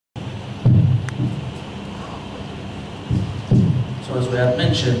So as we had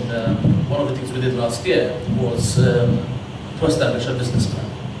mentioned, one of the things we did last year was to establish a business plan.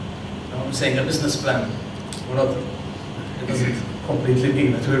 Now, when we're saying a business plan, it doesn't completely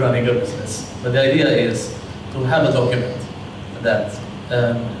mean that we're running a business. But the idea is to have a document that,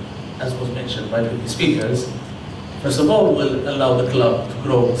 as was mentioned by previous speakers, first of all, will allow the club to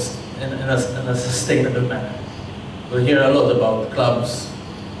grow in a sustainable manner. We'll hear a lot about clubs,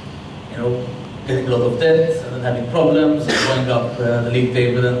 getting a lot of debt and then having problems and going up the league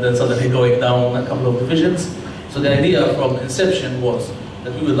table and then suddenly going down a couple of divisions. So the idea from inception was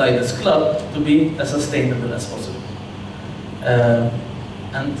that we would like this club to be as sustainable as possible.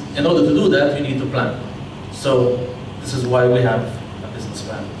 And in order to do that, we need to plan. So this is why we have a business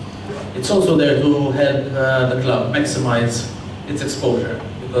plan. It's also there to help the club maximize its exposure,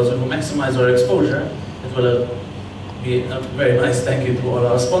 because if we maximize our exposure, it will be a very nice thank you to all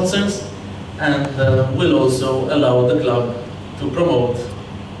our sponsors, and will also allow the club to promote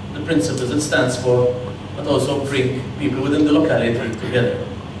the principles it stands for, but also bring people within the locality together.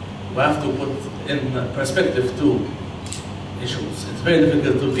 We have to put in perspective two issues. It's very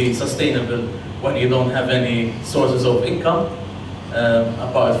difficult to be sustainable when you don't have any sources of income,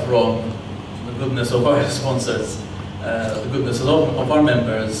 apart from the goodness of our sponsors, the goodness of our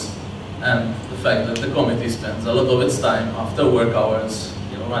members, and the fact that the committee spends a lot of its time after work hours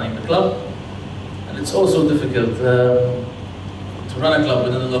running the club. And it's also difficult to run a club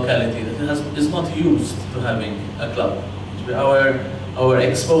within a locality that is not used to having a club. Our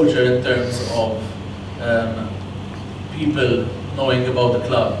exposure in terms of people knowing about the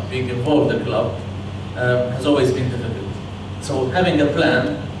club, being involved in the club, has always been difficult. So having a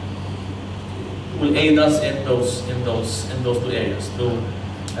plan will aid us in those two areas to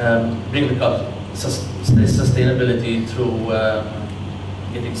bring the club sustainability through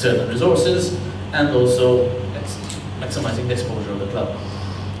getting certain resources and also maximizing the exposure of the club.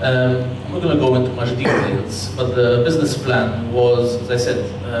 I'm not going to go into much details, but the business plan was, as I said,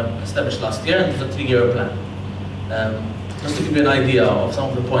 established last year, and it was a 3-year plan. Just to give you an idea of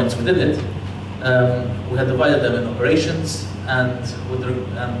some of the points within it, we had divided them in operations, and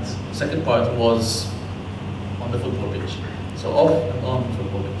the second part was on the football pitch. So off and on the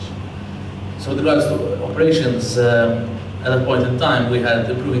football pitch. So with regards to operations, at that point in time, we had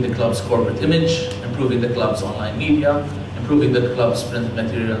improving the club's corporate image, improving the club's online media, improving the club's printed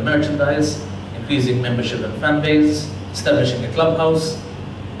material and merchandise, increasing membership and fan base, establishing a clubhouse,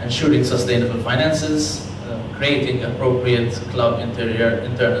 ensuring sustainable finances, creating appropriate club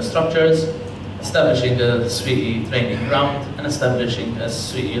internal structures, establishing a Swieqi training ground, and establishing a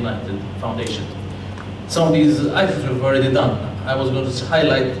Swieqi United Foundation. Some of these items we've already done. I was going to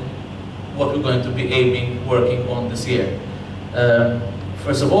highlight what we're going to be working on this year.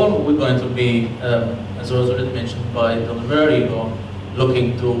 First of all, we're going to be, as was already mentioned by Dr. Verrigo,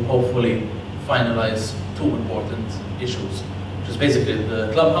 looking to hopefully finalize 2 important issues, which is basically the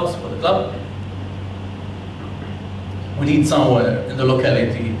clubhouse for the club. We need somewhere in the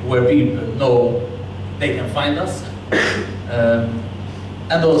locality where people know they can find us,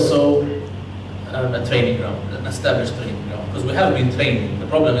 and also a training ground, an established training ground, because we have been training. The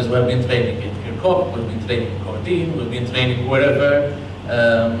problem is we have been training in Kirkuk, we've been training in Cordine, we've been training wherever.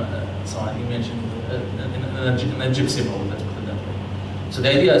 So I think you mentioned in a gypsy mode, let's put it that way. So the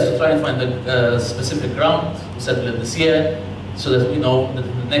idea is to try and find a specific ground, settle it this year, so that we know that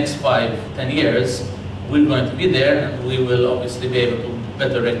in the next 5-10 years, we're going to be there, and we will obviously be able to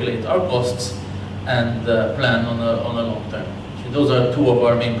better regulate our costs and plan on a long term. So those are 2 of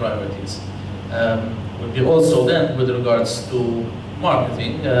our main priorities. We'll be also then, with regards to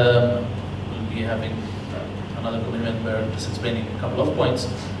marketing, we'll be having another committee member just explaining a couple of points.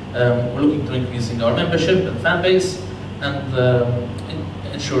 We're looking to increasing our membership and fan base, and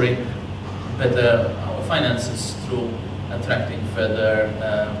ensuring better our finances through attracting further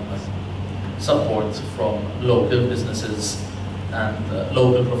support from local businesses and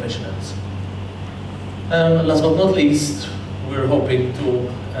local professionals. Last but not least, we're hoping to,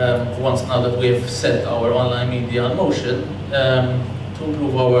 once now that we've set our online media in motion, to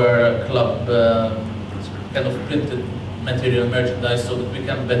improve our club kind of printed material merchandise so that we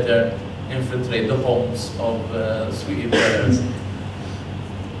can better infiltrate the homes of Swieqi players.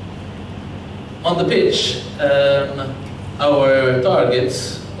 On the pitch, our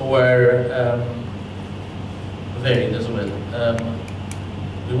targets were varied as well.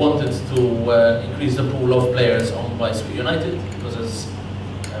 We wanted to increase the pool of players owned by Swieqi United, because as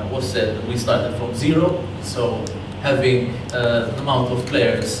was said, we started from 0, so having an amount of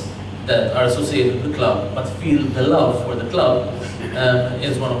players that are associated with the club but feel the love for the club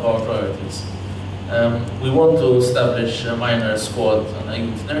is one of our priorities. We want to establish a minor squad and a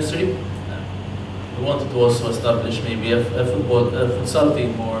youth nursery. We wanted to also establish maybe a futsal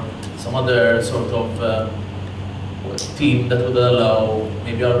team or some other sort of team that would allow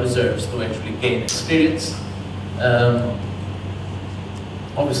maybe our reserves to actually gain experience.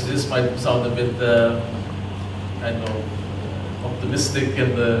 Obviously, this might sound a bit, I know, optimistic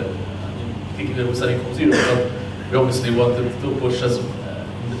and thinking that we're starting from zero, but we obviously wanted to push us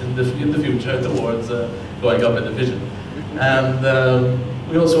in the future towards going up a division. And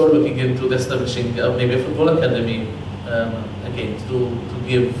we also are looking into establishing maybe a football academy, again, to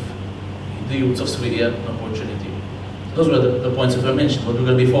give the youths of Sweden an opportunity. Those were the points that were mentioned, but we're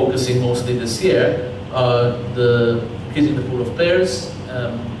going to be focusing mostly this year on increasing the pool of players.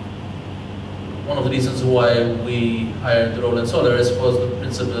 One of the reasons why we hired Roland Solaris was the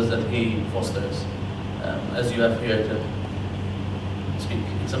principles that he fosters, as you have here to speak.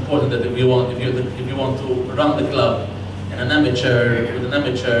 It's important that if you want to run the club in with an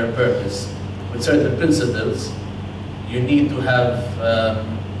amateur purpose, with certain principles, you need to have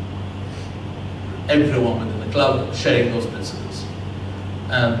everyone within the club sharing those principles.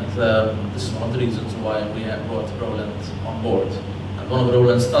 And this is one of the reasons why we have brought Roland on board. And one of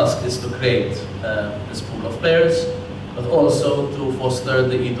Roland's tasks is to create this pool of players, but also to foster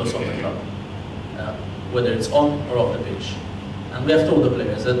the ethos of the club, whether it's on or off the pitch. And we have told the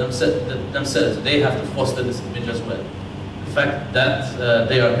players that themselves they have to foster this image as well. The fact that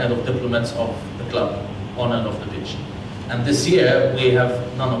they are kind of diplomats of the club, on and off the pitch. And this year we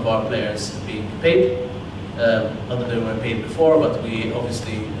have none of our players being paid. Not that they were paid before, but we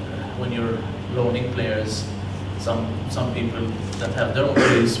obviously, when you're loaning players, some people that have their own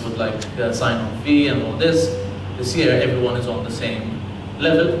fees would like sign-on fee and all this. This year everyone is on the same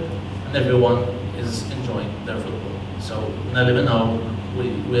level and everyone is enjoying their football. So now we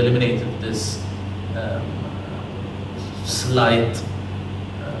eliminated this slight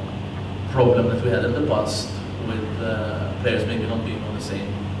problem that we had in the past with players maybe not being on the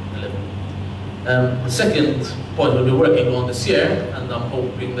same level. The second point we'll be working on this year, and I'm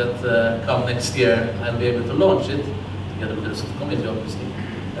hoping that come next year I'll be able to launch it, together with the rest of the committee obviously,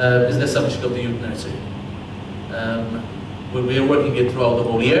 is the establishment of the youth nursery. We'll be working it throughout the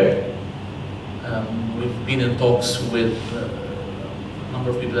whole year. We've been in talks with a number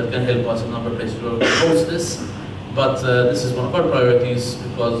of people that can help us, a number of places where we can host this, but this is one of our priorities,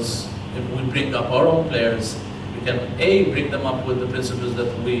 because if we bring up our own players, we can bring them up with the principles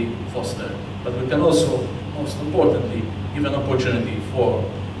that we foster, but we can also, most importantly, give an opportunity for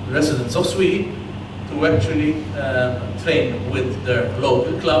the residents of Swieqi to actually train with their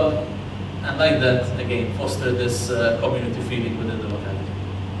local club, and like that, again, foster this community feeling within the locality.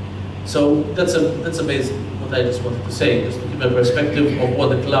 So that's a basic what I just wanted to say, just to give a perspective of what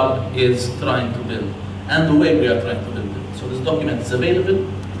the club is trying to build and the way we are trying to build it. So this document is available.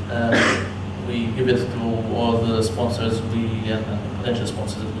 We give it to all the sponsors and potential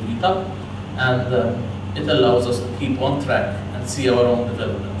sponsors that we meet up, and it allows us to keep on track and see our own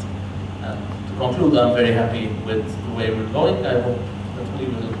development. And to conclude, I'm very happy with the way we're going. I hope that we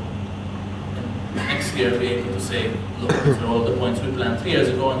will next year be able to say, look, these are all the points we planned 3 years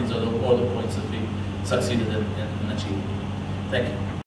ago, and these are all the points that we succeeded in achieving. Thank you.